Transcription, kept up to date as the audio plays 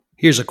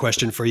Here's a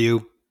question for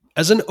you.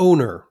 As an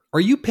owner, are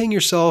you paying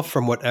yourself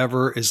from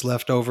whatever is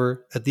left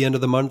over at the end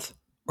of the month?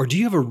 Or do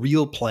you have a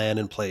real plan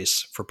in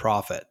place for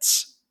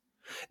profits?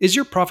 Is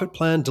your profit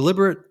plan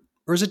deliberate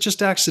or is it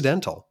just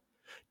accidental?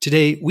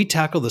 Today, we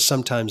tackle the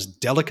sometimes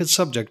delicate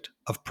subject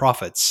of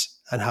profits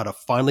and how to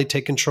finally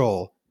take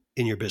control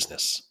in your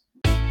business.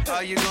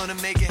 Are you gonna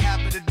make it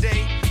happen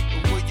today?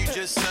 Or will you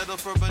just settle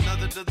for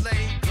another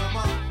delay? Come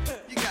on,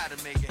 you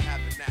gotta make it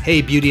happen now.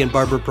 Hey, beauty and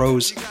barber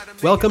pros.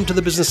 Welcome to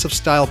the Business of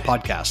Style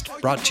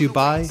podcast, brought to you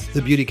by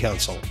the Beauty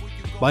Council.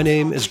 My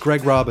name is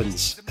Greg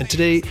Robbins, and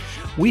today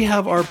we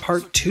have our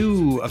part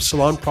 2 of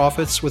Salon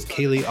Profits with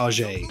Caylee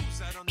Auge.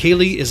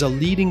 Caylee is a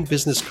leading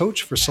business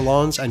coach for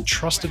salons and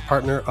trusted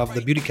partner of the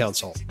Beauty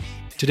Council.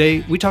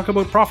 Today, we talk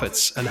about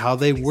profits and how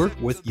they work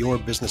with your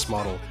business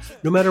model,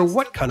 no matter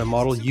what kind of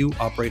model you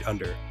operate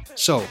under.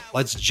 So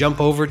let's jump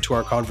over to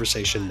our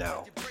conversation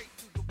now.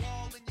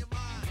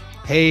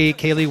 Hey,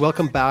 Caylee,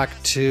 welcome back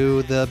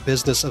to the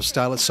Business of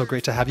Style. It's so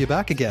great to have you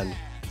back again.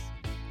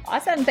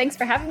 Awesome. Thanks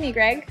for having me,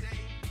 Greg.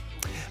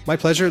 My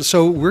pleasure.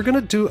 So we're going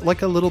to do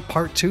like a little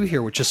part 2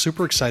 here, which is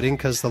super exciting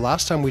because the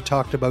last time we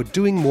talked about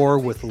doing more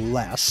with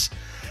less,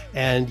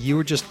 and you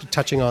were just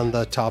touching on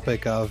the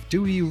topic of,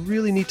 do you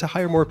really need to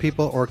hire more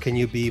people or can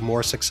you be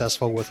more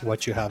successful with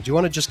what you have? Do you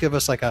want to just give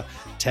us like a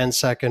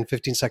 10-second,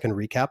 15-second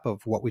recap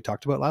of what we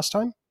talked about last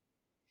time?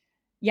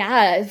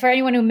 Yeah, for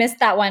anyone who missed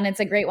that one, it's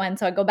a great one.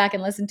 So I go back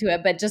and listen to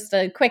it. But just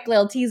a quick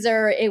little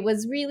teaser, it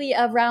was really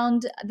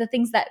around the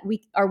things that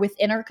we are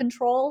within our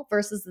control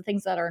versus the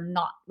things that are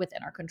not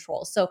within our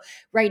control. So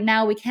right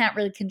now we can't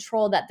really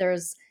control that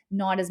there's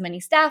not as many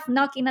staff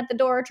knocking at the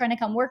door trying to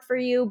come work for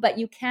you, but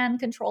you can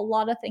control a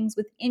lot of things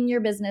within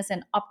your business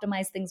and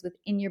optimize things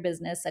within your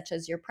business, such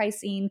as your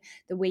pricing,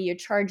 the way you're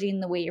charging,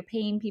 the way you're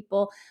paying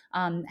people,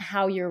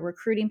 how you're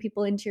recruiting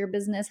people into your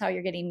business, how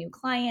you're getting new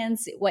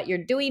clients, what you're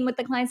doing with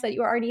the clients that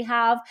you already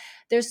have.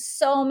 There's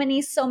so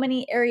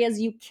many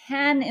areas you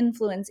can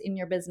influence in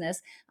your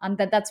business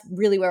that's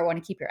really where I want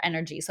to keep your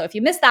energy. So if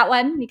you missed that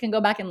one, you can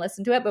go back and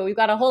listen to it, but we've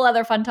got a whole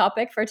other fun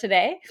topic for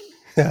today.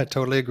 Yeah, I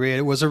totally agree.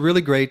 It was a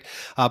really great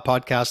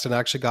podcast and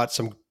actually got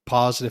some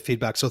positive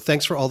feedback. So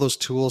thanks for all those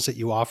tools that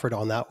you offered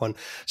on that one.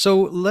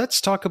 So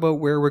let's talk about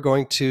where we're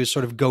going to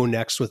sort of go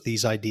next with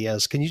these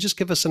ideas. Can you just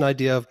give us an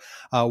idea of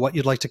what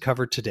you'd like to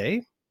cover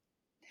today?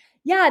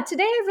 Yeah,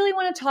 today I really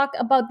want to talk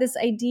about this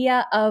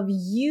idea of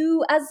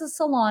you as a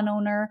salon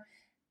owner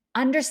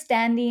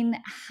understanding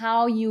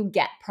how you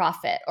get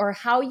profit or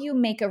how you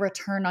make a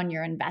return on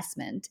your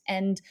investment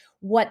and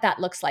what that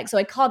looks like. So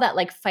I call that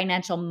like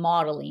financial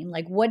modeling.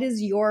 Like, what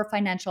is your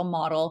financial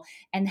model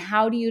and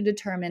how do you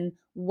determine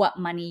what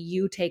money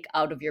you take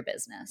out of your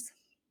business?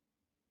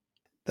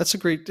 That's a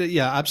great,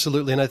 yeah,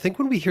 absolutely. And I think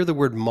when we hear the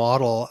word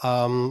model,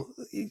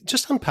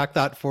 just unpack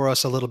that for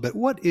us a little bit.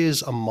 What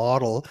is a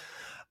model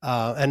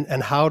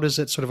and how does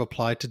it sort of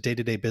apply to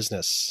day-to-day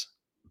business?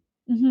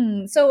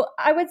 So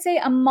I would say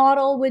a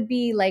model would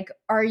be like,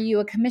 are you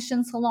a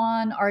commission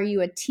salon? Are you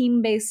a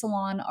team-based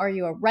salon? Are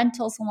you a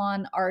rental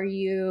salon? Are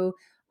you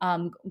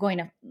going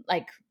to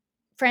like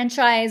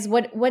franchise?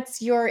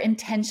 What's your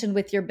intention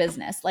with your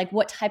business? Like,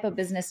 what type of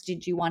business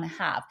did you want to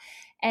have?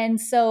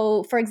 And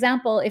so, for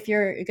example, if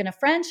you're going to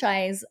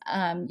franchise,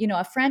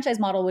 a franchise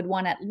model would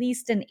want at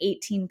least an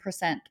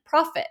 18%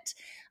 profit.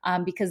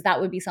 Because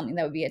that would be something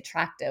that would be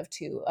attractive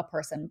to a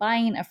person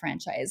buying a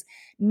franchise.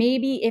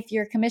 Maybe if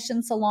you're a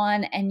commission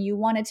salon and you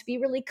want it to be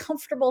really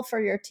comfortable for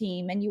your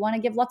team and you want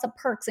to give lots of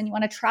perks and you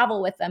want to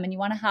travel with them and you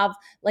want to have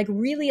like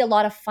really a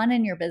lot of fun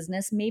in your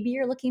business, maybe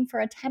you're looking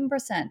for a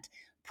 10%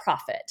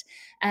 profit.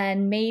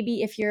 And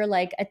maybe if you're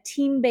like a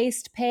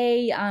team-based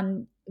pay,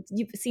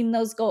 you've seen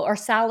those go, or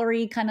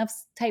salary kind of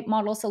type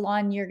model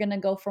salon, you're going to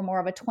go for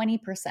more of a 20%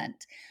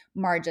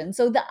 margin.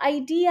 So the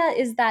idea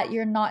is that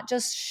you're not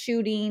just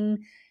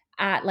shooting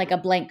at like a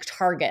blank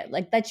target,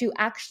 like that you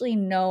actually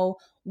know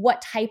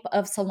what type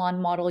of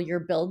salon model you're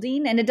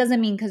building. And it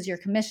doesn't mean because you're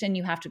commission,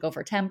 you have to go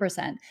for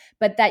 10%,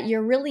 but that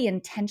you're really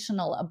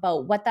intentional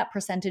about what that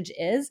percentage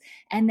is.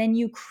 And then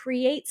you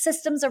create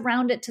systems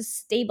around it to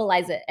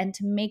stabilize it and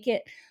to make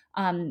it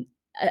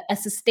a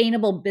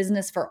sustainable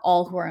business for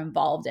all who are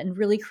involved and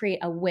really create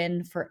a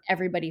win for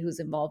everybody who's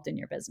involved in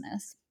your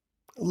business.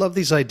 Love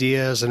these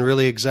ideas and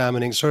really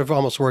examining, sort of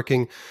almost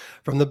working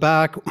from the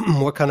back,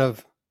 what kind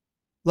of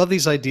love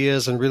these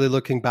ideas and really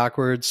looking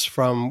backwards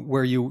from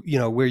where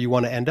where you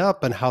want to end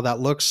up and how that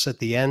looks at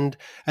the end,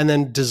 and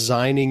then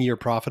designing your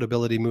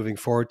profitability moving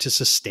forward to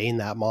sustain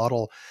that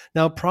model.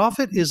 Now,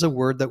 profit is a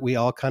word that we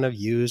all kind of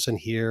use and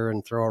hear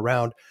and throw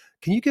around.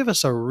 Can you give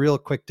us a real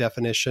quick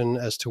definition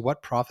as to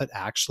what profit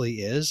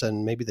actually is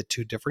and maybe the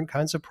two different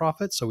kinds of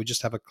profit so we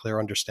just have a clear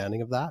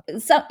understanding of that?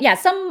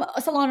 Some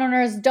salon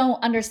owners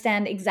don't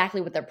understand exactly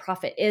what their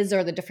profit is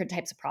or the different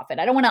types of profit.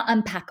 I don't want to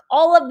unpack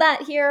all of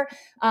that here,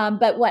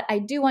 but what I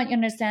do want you to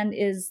understand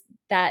is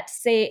that,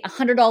 say,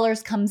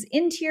 $100 comes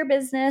into your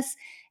business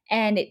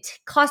and it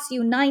costs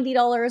you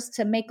 $90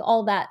 to make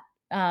all that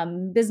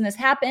business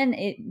happen.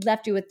 It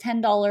left you with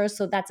 $10,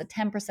 so that's a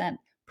 10%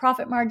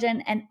 profit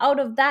margin. And out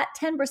of that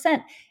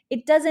 10%,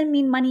 it doesn't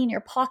mean money in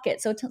your pocket.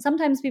 So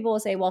sometimes people will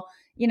say, well,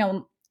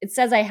 it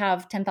says I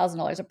have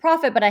 $10,000 of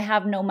profit, but I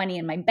have no money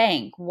in my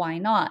bank. Why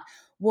not?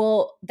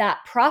 Well, that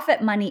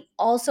profit money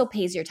also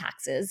pays your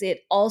taxes.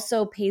 It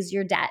also pays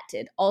your debt.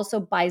 It also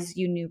buys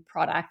you new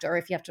product, or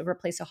if you have to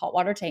replace a hot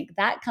water tank,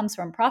 that comes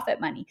from profit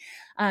money.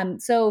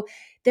 So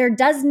there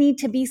does need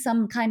to be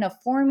some kind of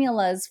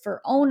formulas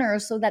for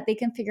owners so that they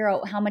can figure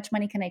out how much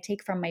money can I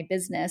take from my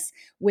business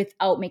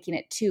without making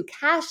it too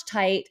cash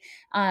tight.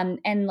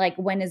 And like,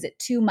 when is it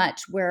too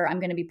much where I'm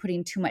going to be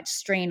putting too much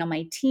strain on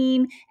my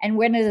team? And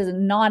when is it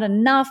not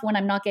enough when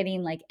I'm not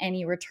getting like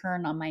any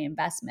return on my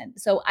investment?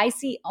 So I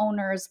see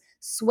owners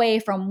sway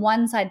from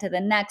one side to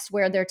the next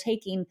where they're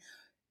taking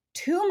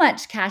too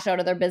much cash out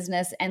of their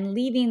business and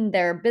leaving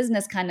their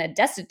business kind of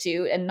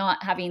destitute and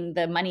not having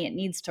the money it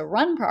needs to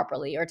run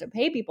properly or to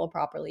pay people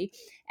properly.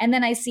 And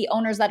then I see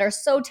owners that are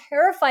so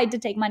terrified to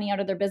take money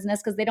out of their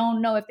business because they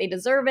don't know if they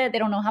deserve it. They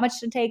don't know how much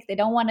to take. They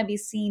don't want to be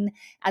seen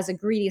as a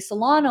greedy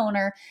salon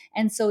owner.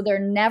 And so they're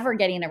never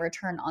getting a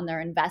return on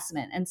their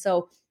investment. And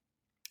so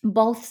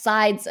both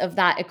sides of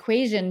that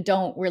equation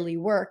don't really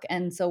work.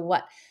 And so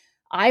what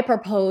I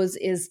propose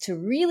is to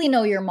really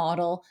know your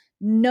model,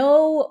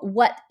 know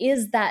what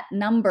is that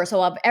number.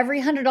 So of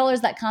every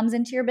 $100 that comes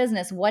into your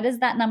business, what is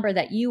that number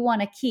that you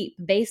want to keep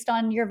based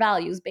on your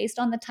values, based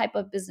on the type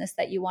of business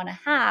that you want to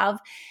have,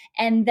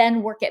 and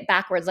then work it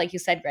backwards. Like you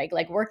said, Greg,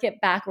 like work it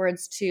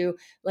backwards to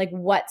like,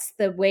 what's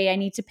the way I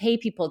need to pay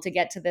people to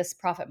get to this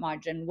profit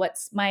margin?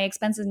 What's my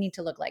expenses need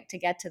to look like to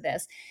get to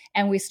this?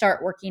 And we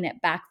start working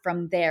it back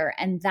from there.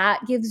 And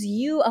that gives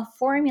you a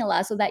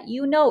formula so that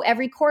you know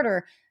every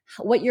quarter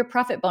what your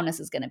profit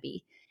bonus is going to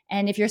be.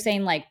 And if you're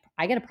saying like,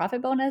 I get a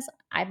profit bonus,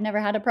 I've never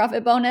had a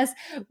profit bonus,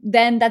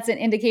 then that's an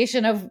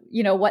indication of,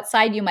 what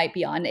side you might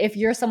be on. If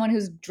you're someone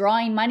who's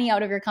drawing money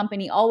out of your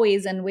company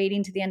always and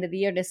waiting to the end of the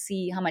year to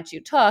see how much you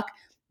took,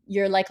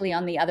 you're likely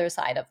on the other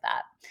side of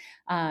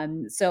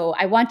that. So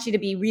I want you to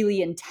be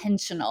really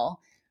intentional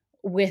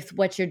with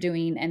what you're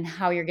doing and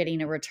how you're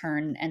getting a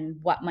return and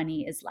what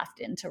money is left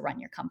in to run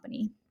your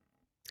company.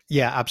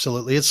 Yeah,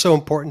 absolutely. It's so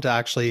important to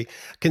actually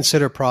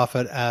consider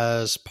profit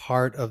as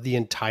part of the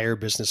entire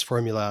business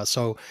formula.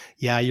 So,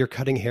 yeah, you're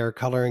cutting hair,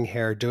 coloring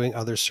hair, doing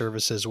other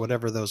services,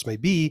 whatever those may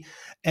be,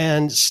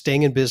 and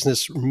staying in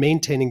business,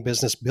 maintaining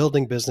business,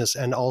 building business,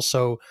 and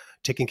also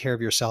taking care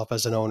of yourself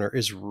as an owner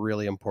is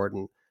really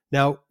important.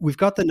 Now, we've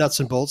got the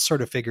nuts and bolts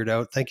sort of figured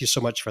out. Thank you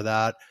so much for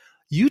that.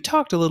 You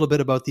talked a little bit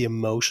about the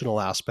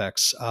emotional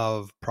aspects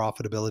of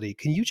profitability.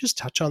 Can you just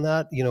touch on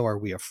that? Are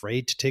we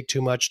afraid to take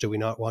too much? Do we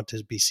not want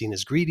to be seen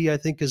as greedy? I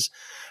think is,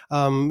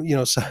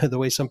 so the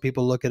way some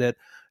people look at it.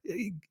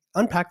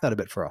 Unpack that a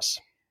bit for us.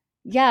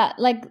 Yeah,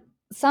 like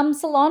some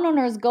salon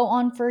owners go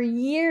on for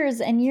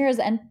years and years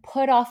and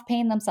put off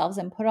paying themselves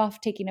and put off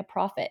taking a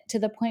profit to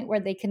the point where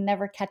they can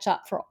never catch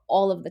up for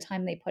all of the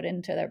time they put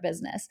into their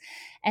business.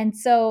 And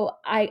so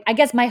I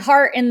guess my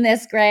heart in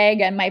this, Greg,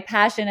 and my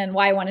passion and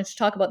why I wanted to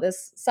talk about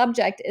this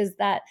subject is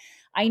that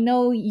I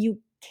know you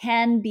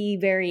can be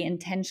very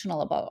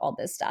intentional about all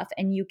this stuff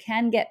and you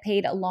can get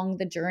paid along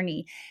the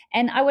journey.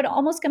 And I would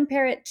almost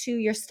compare it to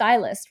your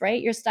stylist, right?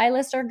 Your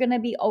stylists are going to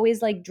be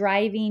always like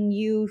driving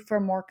you for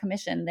more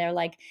commission. They're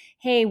like,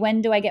 hey,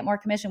 when do I get more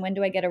commission? When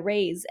do I get a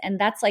raise? And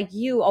that's like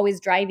you always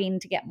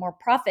driving to get more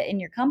profit in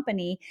your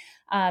company.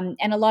 And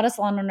a lot of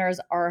salon owners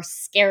are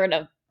scared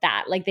of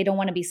that. Like they don't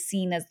want to be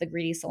seen as the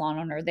greedy salon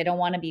owner. They don't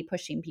want to be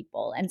pushing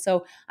people. And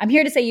so I'm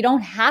here to say you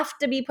don't have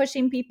to be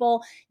pushing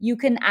people. You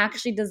can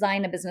actually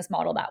design a business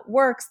model that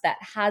works, that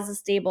has a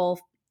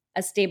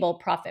stable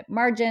profit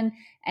margin,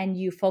 and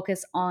you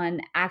focus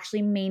on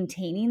actually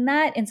maintaining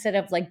that instead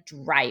of like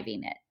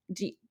driving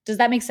it. Does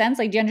that make sense?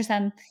 Like, do you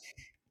understand,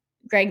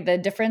 Greg, the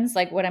difference,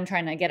 like what I'm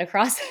trying to get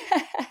across?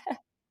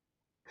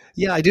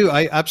 Yeah, I do.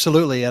 I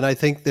absolutely, and I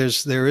think there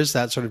is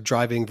that sort of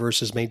driving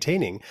versus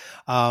maintaining.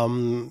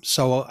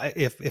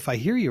 If I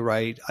hear you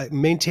right,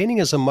 maintaining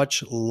is a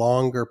much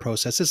longer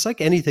process. It's like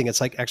anything. It's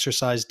like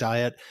exercise,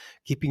 diet,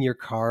 keeping your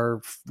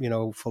car,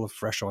 full of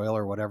fresh oil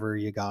or whatever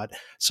you got.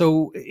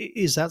 So,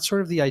 is that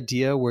sort of the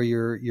idea where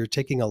you're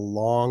taking a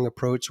long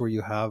approach where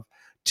you have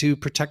to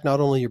protect not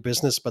only your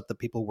business but the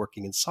people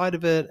working inside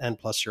of it, and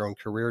plus your own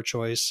career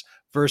choice,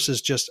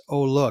 versus just,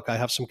 oh look, I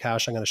have some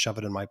cash, I'm going to shove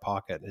it in my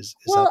pocket. Is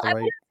that Well, the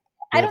right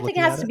I way of don't think it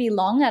looking has at to it? be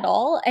long at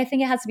all. I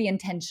think it has to be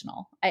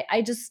intentional.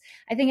 I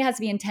think it has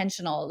to be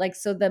intentional. Like,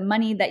 so the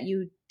money that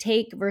you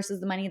take versus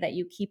the money that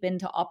you keep in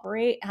to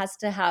operate has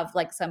to have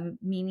like some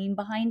meaning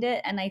behind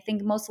it. And I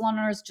think most salon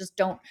owners just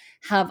don't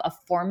have a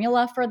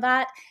formula for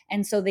that.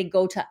 And so they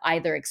go to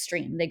either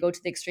extreme. They go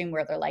to the extreme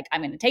where they're like,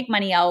 I'm going to take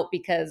money out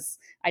because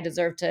I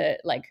deserve to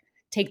like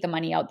take the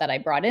money out that I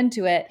brought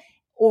into it.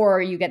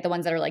 Or you get the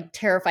ones that are like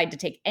terrified to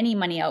take any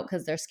money out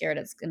because they're scared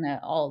it's going to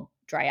all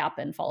dry up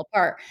and fall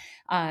apart.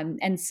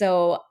 And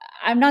so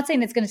I'm not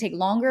saying it's going to take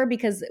longer,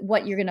 because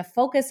what you're going to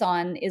focus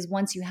on is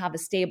once you have a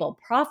stable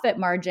profit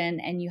margin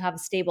and you have a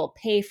stable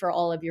pay for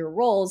all of your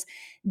roles,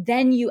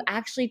 then you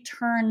actually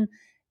turn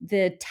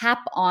the tap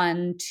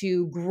on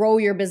to grow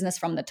your business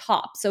from the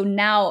top. So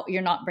now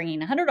you're not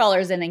bringing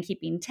 $100 in and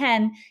keeping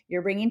 10,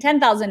 you're bringing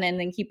 10,000 in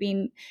and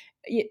keeping,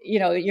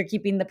 you're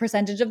keeping the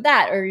percentage of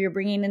that, or you're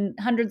bringing in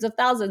hundreds of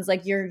thousands.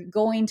 Like, you're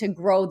going to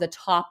grow the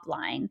top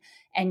line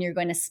and you're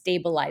going to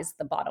stabilize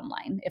the bottom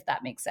line, if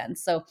that makes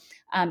sense. So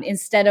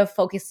instead of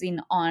focusing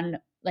on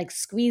like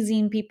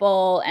squeezing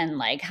people and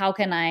like, how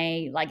can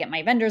I like get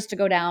my vendors to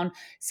go down,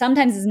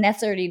 sometimes it's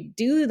necessary to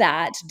do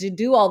that, to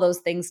do all those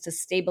things to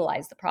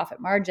stabilize the profit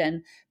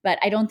margin. But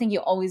I don't think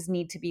you always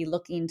need to be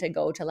looking to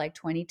go to like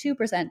 22%,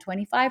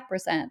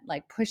 25%,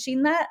 like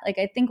pushing that. Like,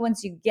 I think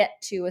once you get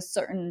to a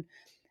certain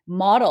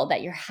model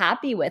that you're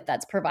happy with,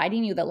 that's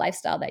providing you the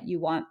lifestyle that you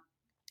want,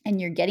 and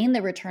you're getting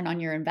the return on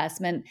your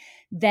investment,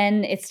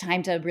 then it's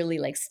time to really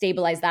like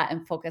stabilize that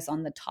and focus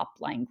on the top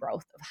line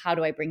growth of, how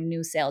do I bring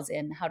new sales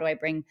in? How do I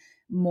bring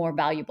more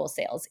valuable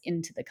sales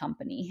into the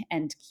company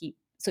and keep,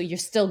 so you're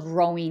still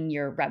growing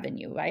your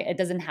revenue, right? It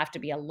doesn't have to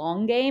be a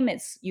long game.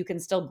 You can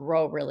still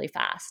grow really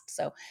fast.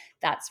 So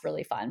that's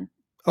really fun.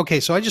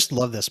 Okay, so I just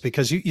love this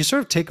because you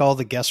sort of take all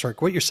the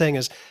guesswork. What you're saying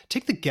is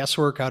take the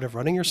guesswork out of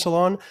running your Yeah.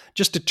 salon,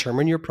 just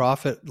determine your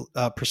profit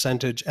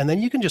percentage, and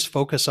then you can just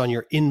focus on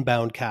your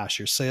inbound cash,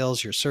 your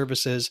sales, your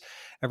services,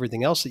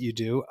 everything else that you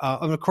do,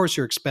 and of course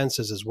your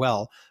expenses as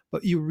well.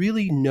 But you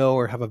really know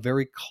or have a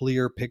very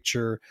clear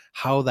picture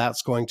how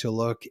that's going to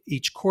look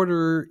each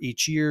quarter,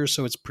 each year,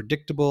 so it's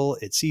predictable,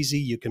 it's easy.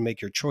 You can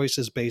make your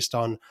choices based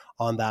on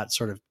that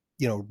sort of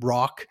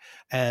rock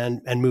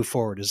and move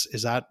forward.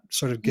 Is that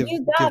sort of give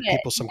You got give it.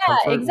 people some Yeah,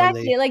 comfort when they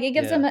exactly. Like, it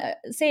gives yeah.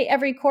 them say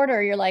every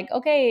quarter you're like,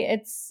 okay,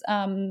 it's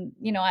I'm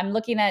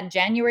looking at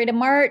January to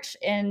March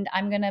and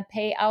I'm going to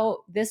pay out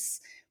this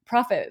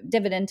profit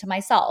dividend to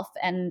myself,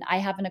 and I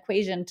have an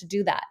equation to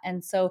do that.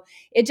 And so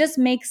it just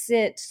makes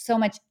it so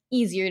much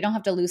easier. You don't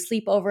have to lose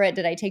sleep over it.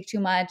 Did I take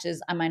too much?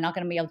 Am I not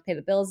going to be able to pay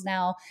the bills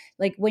now?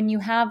 Like, when you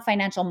have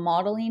financial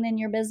modeling in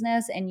your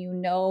business and you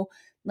know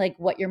like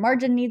what your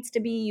margin needs to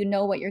be, you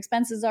know what your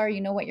expenses are,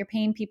 you know what you're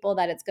paying people,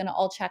 that it's going to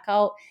all check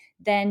out,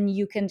 then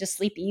you can just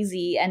sleep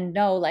easy and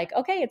know like,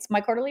 okay, it's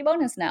my quarterly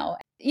bonus now.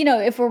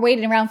 If we're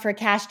waiting around for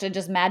cash to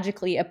just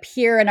magically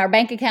appear in our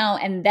bank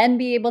account and then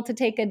be able to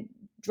take a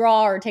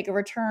draw or take a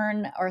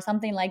return or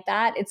something like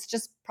that, it's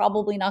just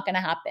probably not going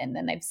to happen.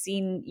 And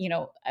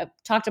I've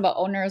talked about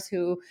owners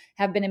who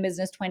have been in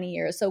business 20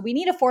 years. So we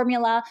need a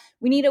formula.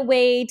 We need a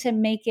way to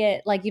make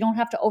it like, you don't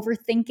have to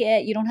overthink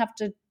it. You don't have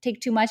to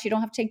take too much. You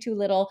don't have to take too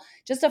little.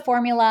 Just a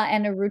formula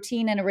and a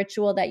routine and a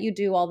ritual that you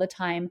do all the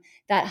time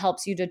that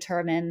helps you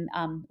determine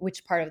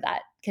which part of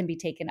that can be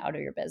taken out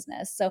of your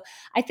business. So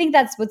I think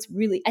I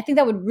think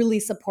that would really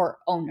support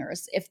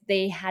owners if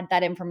they had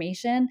that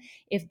information,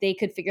 if they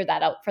could figure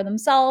that out for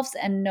themselves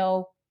and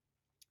know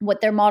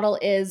what their model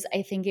is.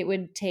 I think it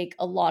would take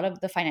a lot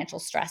of the financial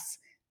stress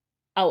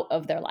out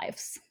of their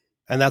lives.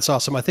 And that's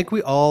awesome. I think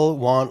we all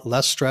want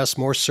less stress,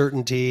 more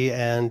certainty,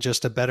 and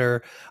just a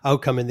better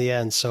outcome in the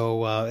end.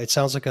 So it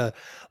sounds like a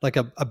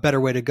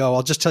better way to go.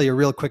 I'll just tell you a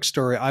real quick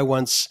story. I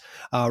once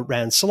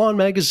ran Salon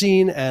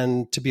magazine,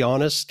 and to be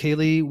honest,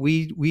 Caylee,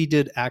 we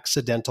did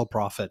accidental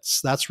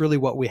profits. That's really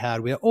what we had.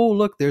 Oh,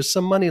 look, there's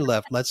some money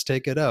left. Let's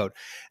take it out.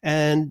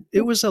 And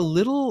it was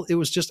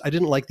just I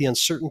didn't like the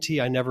uncertainty.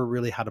 I never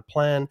really had a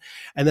plan.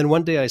 And then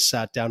one day I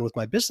sat down with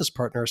my business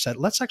partner, said,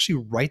 let's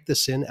actually write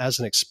this in as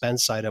an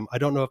expense item. I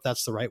don't know if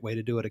that's the right way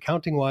to do it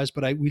accounting wise,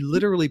 but we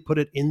literally put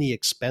it in the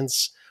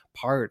expense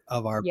part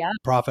of our Yeah.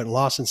 profit and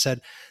loss and said,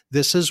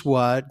 this is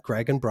what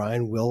Greg and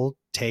Brian will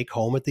take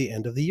home at the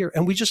end of the year.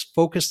 And we just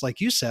focused,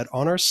 like you said,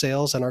 on our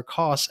sales and our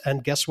costs.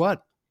 And guess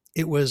what?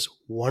 It was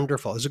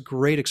wonderful. It was a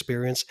great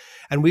experience.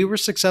 And we were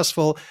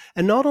successful.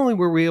 And not only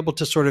were we able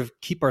to sort of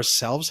keep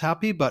ourselves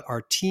happy, but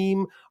our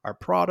team, our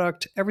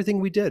product,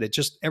 everything we did,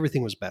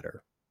 everything was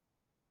better.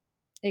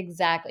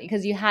 Exactly,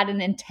 because you had an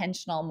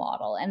intentional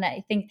model. And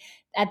I think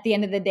at the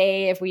end of the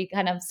day, if we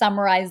kind of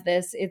summarize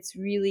this, it's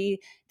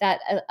really that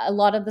a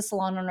lot of the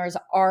salon owners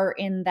are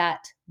in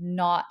that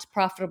not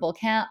profitable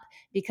camp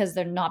because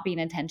they're not being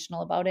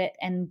intentional about it.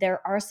 And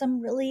there are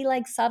some really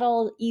like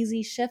subtle,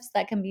 easy shifts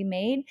that can be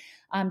made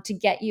to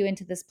get you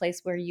into this place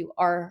where you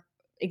are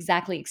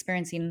exactly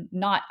experiencing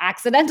not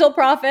accidental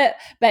profit,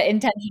 but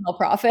intentional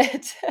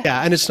profit.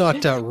 Yeah, and it's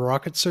not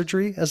rocket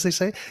surgery, as they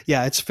say.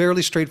 Yeah, it's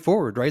fairly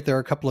straightforward, right? There are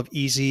a couple of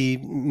easy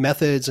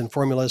methods and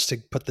formulas to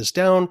put this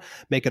down,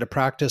 make it a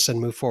practice, and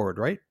move forward,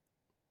 right?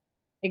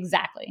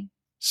 Exactly.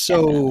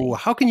 So, Definitely.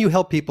 how can you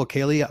help people,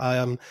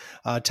 Caylee?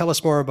 Tell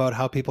us more about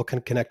how people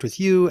can connect with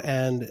you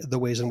and the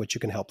ways in which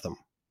you can help them.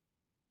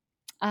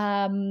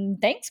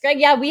 Thanks, Greg.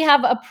 Yeah, we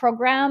have a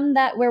program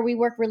where we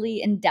work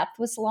really in depth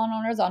with salon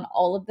owners on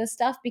all of this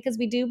stuff because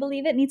we do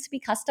believe it needs to be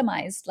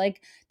customized.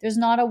 Like, there's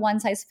not a one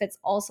size fits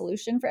all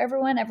solution for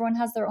everyone. Everyone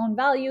has their own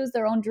values,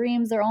 their own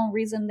dreams, their own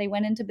reason they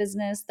went into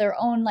business, their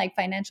own like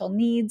financial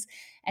needs.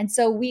 And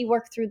so we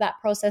work through that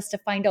process to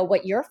find out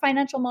what your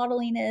financial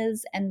modeling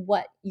is and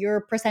what your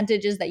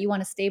percentage is that you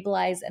want to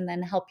stabilize, and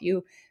then help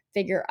you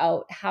figure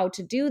out how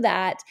to do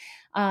that.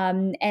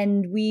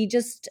 And we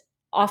just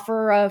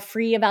offer a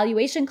free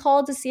evaluation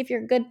call to see if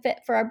you're a good fit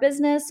for our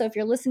business. So if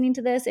you're listening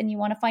to this and you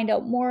want to find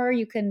out more,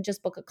 you can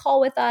just book a call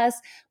with us.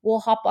 We'll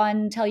hop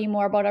on, tell you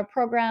more about our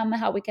program,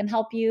 how we can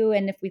help you,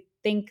 and if we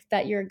think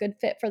that you're a good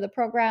fit for the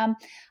program.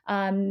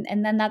 And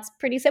then that's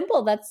pretty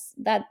simple. That's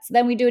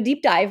then we do a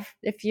deep dive.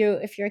 If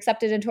you're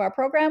accepted into our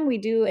program, we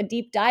do a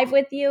deep dive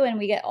with you, and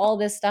we get all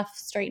this stuff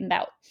straightened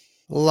out.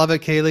 Love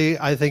it, Caylee.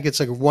 I think it's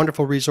a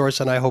wonderful resource,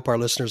 and I hope our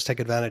listeners take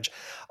advantage.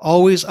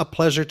 Always a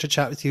pleasure to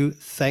chat with you.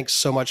 Thanks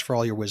so much for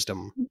all your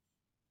wisdom.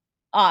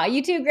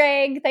 You too,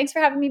 Greg. Thanks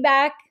for having me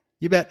back.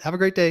 You bet. Have a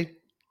great day.